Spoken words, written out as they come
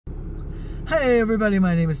Hey everybody,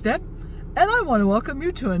 my name is Deb, and I want to welcome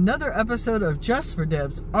you to another episode of Just for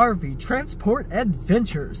Deb's RV Transport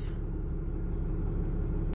Adventures.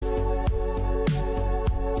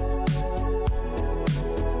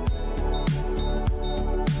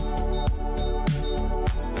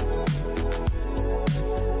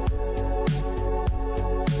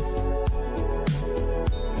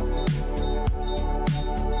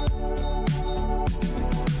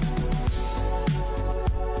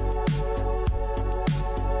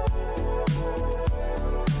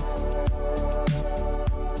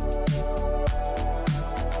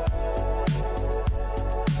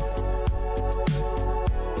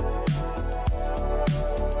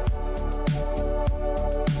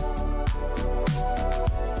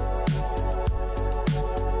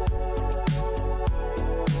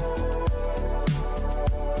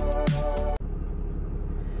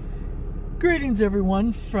 Greetings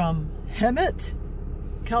everyone from Hemet,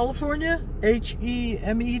 California,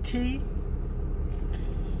 H-E-M-E-T.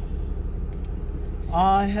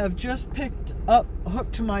 I have just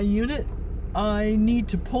hooked to my unit. I need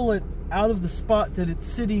to pull it out of the spot that it's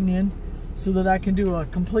sitting in so that I can do a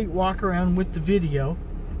complete walk around with the video.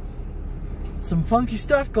 Some funky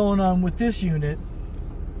stuff going on with this unit.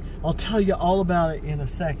 I'll tell you all about it in a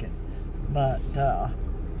second. But,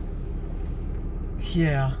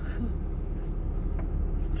 yeah.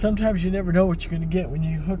 Sometimes you never know what you're going to get when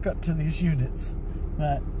you hook up to these units.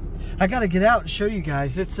 But I got to get out and show you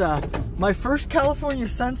guys. It's my first California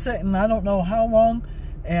sunset in I don't know how long.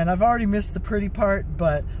 And I've already missed the pretty part,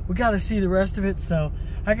 but we got to see the rest of it. So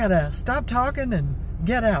I got to stop talking and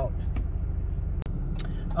get out.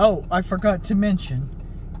 Oh, I forgot to mention.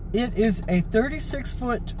 It is a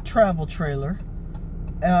 36-foot travel trailer.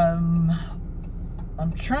 I'm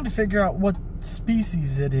trying to figure out what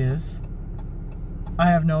species it is. I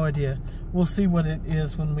have no idea. We'll see what it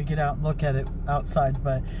is when we get out and look at it outside.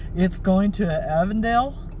 But it's going to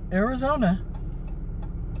Avondale, Arizona.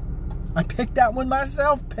 I picked that one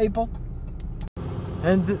myself, people.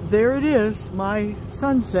 And there it is, my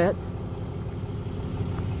sunset.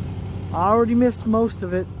 I already missed most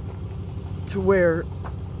of it to where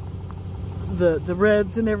the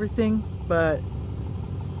reds and everything, but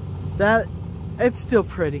it's still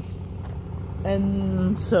pretty.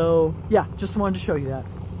 And so, yeah, just wanted to show you that.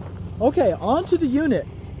 Okay, on to the unit.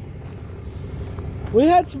 We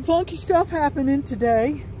had some funky stuff happening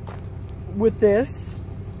today with this.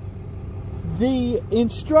 The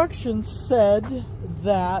instructions said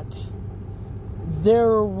that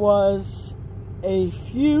there was a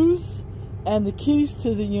fuse and the keys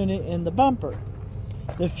to the unit in the bumper.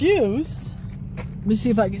 The fuse, let me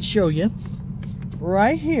see if I can show you,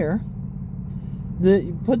 right here.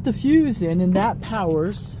 You put the fuse in and that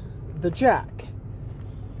powers the jack.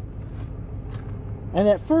 And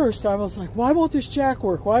at first I was like, why won't this jack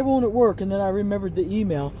work? Why won't it work? And then I remembered the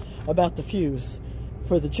email about the fuse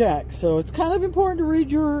for the jack. So it's kind of important to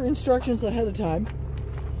read your instructions ahead of time.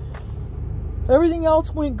 Everything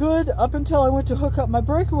else went good up until I went to hook up my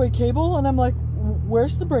breakaway cable. And I'm like,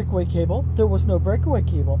 where's the breakaway cable? There was no breakaway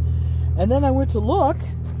cable. And then I went to look.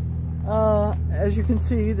 As you can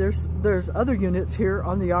see, there's other units here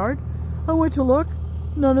on the yard. I went to look,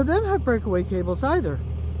 none of them have breakaway cables either.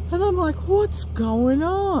 And I'm like, what's going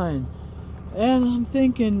on? And I'm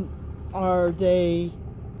thinking, are they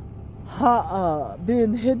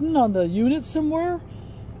being hidden on the unit somewhere?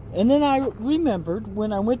 And then I remembered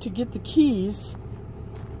when I went to get the keys,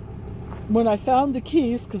 when I found the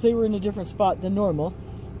keys, because they were in a different spot than normal,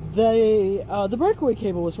 the breakaway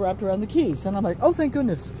cable was wrapped around the keys. And I'm like, oh, thank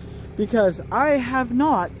goodness. Because I have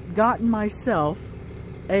not gotten myself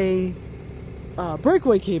a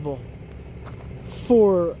breakaway cable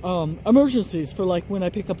for emergencies, for like when I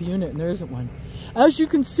pick up a unit and there isn't one. As you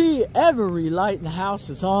can see, every light in the house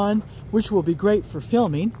is on, which will be great for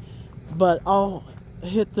filming, but I'll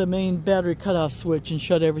hit the main battery cutoff switch and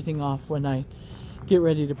shut everything off when I get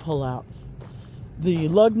ready to pull out. The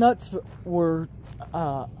lug nuts are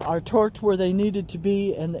torqued where they needed to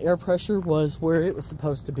be, and the air pressure was where it was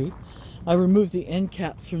supposed to be. I removed the end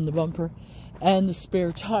caps from the bumper and the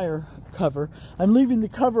spare tire cover. I'm leaving the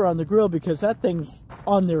cover on the grill because that thing's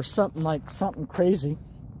on there something crazy.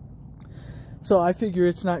 So I figure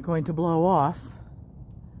it's not going to blow off.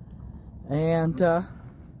 And I'll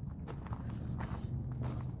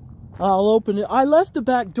open it. I left the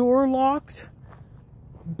back door locked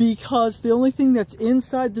because the only thing that's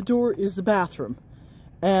inside the door is the bathroom.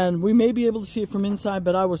 And we may be able to see it from inside,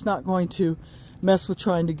 but I was not going to mess with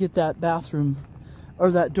trying to get that bathroom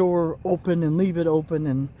or that door open and leave it open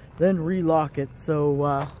and then relock it.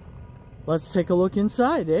 So let's take a look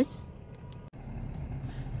inside, eh?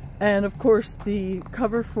 And of course the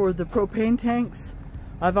cover for the propane tanks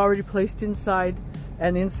I've already placed inside,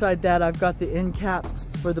 and inside that I've got the end caps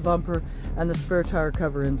for the bumper and the spare tire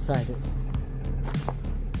cover inside it.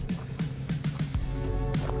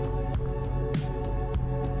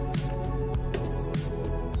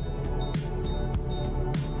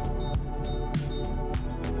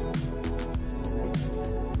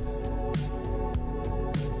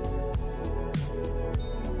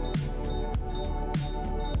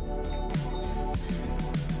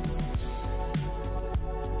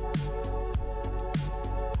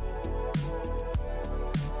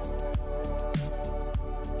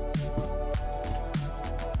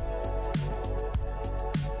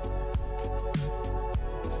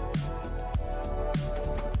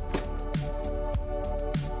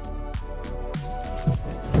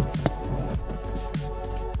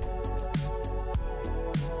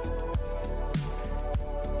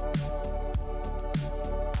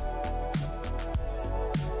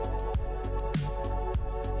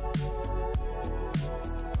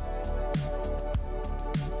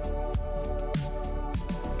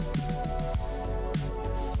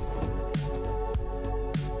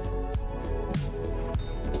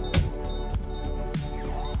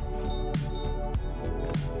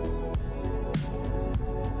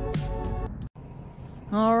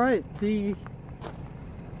 Alright, the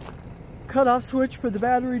cutoff switch for the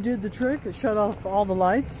battery did the trick. It shut off all the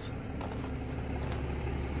lights.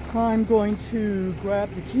 I'm going to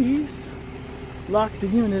grab the keys, lock the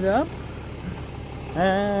unit up,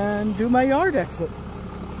 and do my yard exit.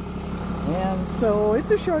 And so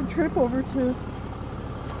it's a short trip over to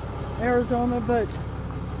Arizona, but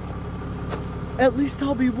at least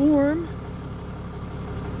I'll be warm.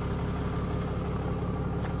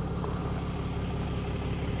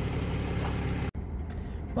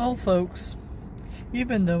 Well, folks,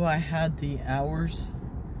 even though I had the hours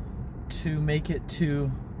to make it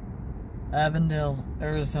to Avondale,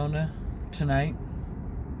 Arizona tonight,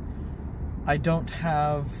 I don't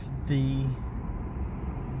have the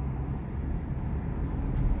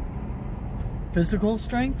physical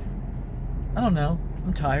strength. I don't know.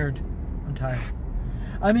 I'm tired.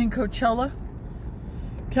 I'm in Coachella,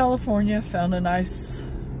 California. Found a nice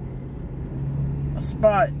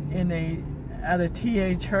spot at a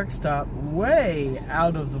TA truck stop way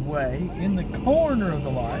out of the way in the corner of the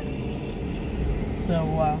lot.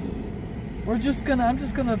 So I'm just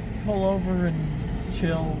gonna pull over and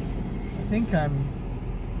chill. I think I'm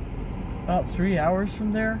about 3 hours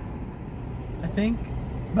from there, I think.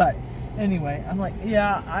 But anyway, I'm like,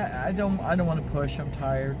 yeah, I don't want to push. I'm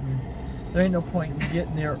tired, and there ain't no point in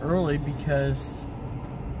getting there early because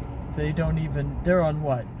they're on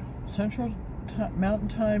what, Central Mountain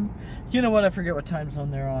Time? You know what, I forget what time zone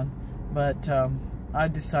they're on, but I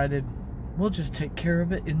decided we'll just take care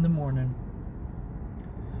of it in the morning.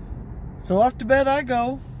 So off to bed I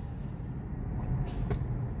go.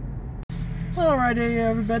 Alrighty,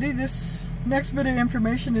 everybody, this next bit of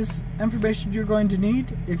information is information you're going to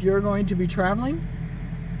need if you're going to be traveling.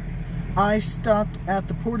 I stopped at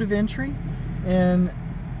the port of entry in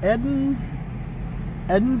Edinburgh,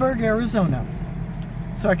 Arizona,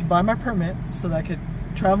 so I could buy my permit so that I could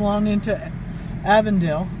travel on into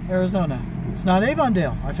Avondale, Arizona. It's not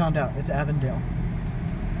Avondale, I found out. It's Avondale.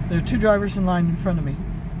 There are two drivers in line in front of me.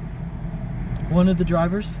 One of the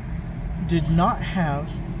drivers did not have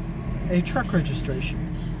a truck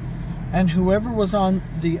registration, and whoever was on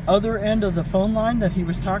the other end of the phone line that he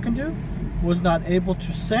was talking to was not able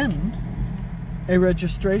to send a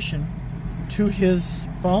registration to his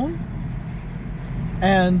phone,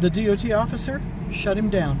 and the DOT officer shut him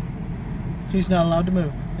down. He's not allowed to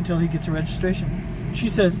move until he gets a registration. She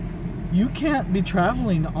says, you can't be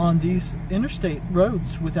traveling on these interstate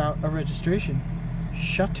roads without a registration.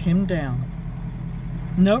 Shut him down.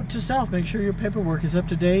 Note to self, make sure your paperwork is up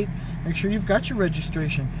to date. Make sure you've got your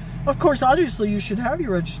registration. Of course, obviously, you should have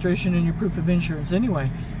your registration and your proof of insurance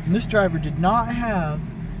anyway. And this driver did not have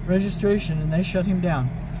registration, and they shut him down.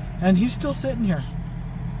 And he's still sitting here.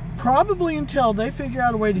 Probably until they figure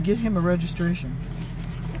out a way to get him a registration.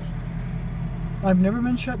 I've never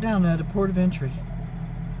been shut down at a port of entry.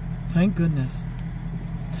 Thank goodness.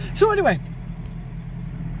 So anyway,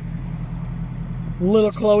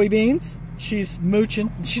 little Chloe Beans, she's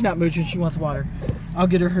mooching. She's not mooching, she wants water. I'll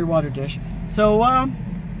get her water dish. So I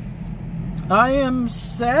am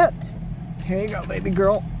set. Here you go, baby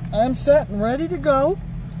girl. I'm set and ready to go.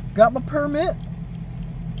 Got my permit.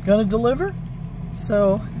 Gonna deliver.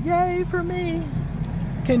 So yay for me.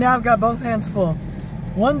 Okay, now I've got both hands full.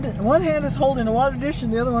 One hand is holding a water dish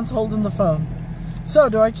and the other one's holding the phone. So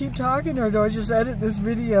do I keep talking, or do I just edit this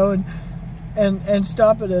video and and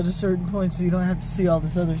stop it at a certain point so you don't have to see all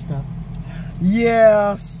this other stuff.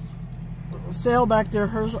 Yes. Sail back there.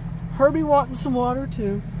 Herbie wanting some water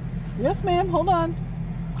too. Yes, ma'am. Hold on.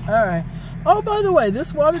 All right. Oh, by the way,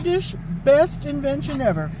 this water dish, best invention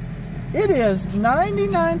ever. It is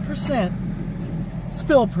 99%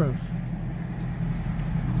 spill proof.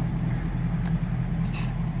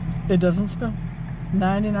 It doesn't spill.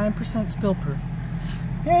 99% spill proof.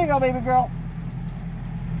 Here you go, baby girl.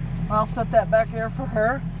 I'll set that back there for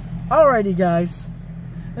her. Alrighty, guys.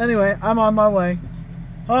 Anyway, I'm on my way.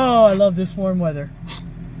 Oh, I love this warm weather.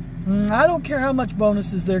 I don't care how much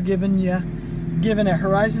bonuses they're giving you. Given at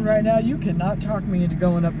Horizon right now, you cannot talk me into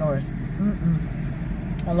going up north.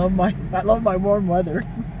 I love my warm weather.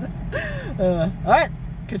 All right,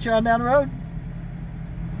 catch you on down the road.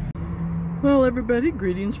 Well, everybody,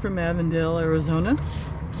 greetings from Avondale, Arizona.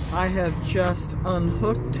 I have just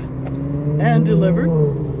unhooked and delivered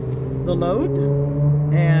the load,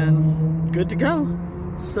 and good to go.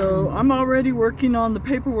 So I'm already working on the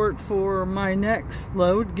paperwork for my next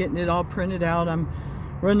load, getting it all printed out. I'm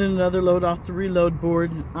running another load off the reload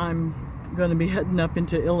board. I'm going to be heading up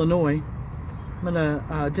into Illinois. I'm going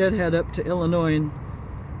to deadhead up to Illinois and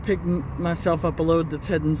pick myself up a load that's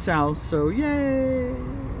heading south. So yay!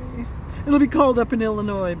 It'll be cold up in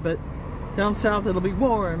Illinois, but down south it'll be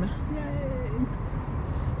warm.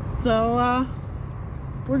 Yay! So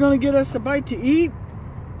we're going to get us a bite to eat.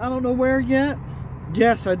 I don't know where yet.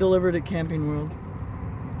 Yes, I delivered at Camping World.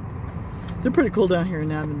 They're pretty cool down here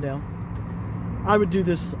in Avondale. I would do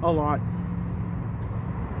this a lot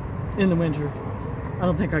in the winter. I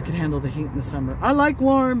don't think I could handle the heat in the summer. I like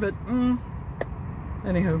warm, but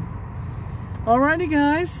anywho. Alrighty,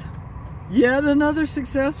 guys. Yet another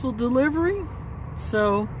successful delivery.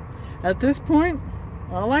 So at this point,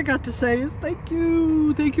 all I got to say is thank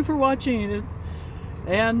you. Thank you for watching.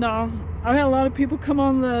 And I've had a lot of people come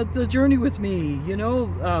on the journey with me, you know,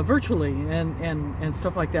 virtually and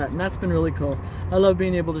stuff like that. And that's been really cool. I love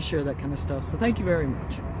being able to share that kind of stuff. So thank you very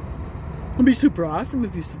much. It'll be super awesome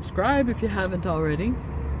if you subscribe if you haven't already.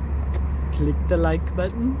 Click the like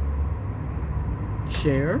button.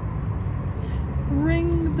 Share.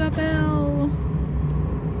 Ring the bell.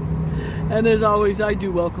 And as always, I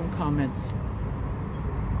do welcome comments.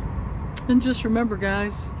 And just remember,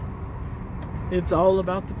 guys, it's all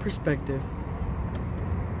about the perspective.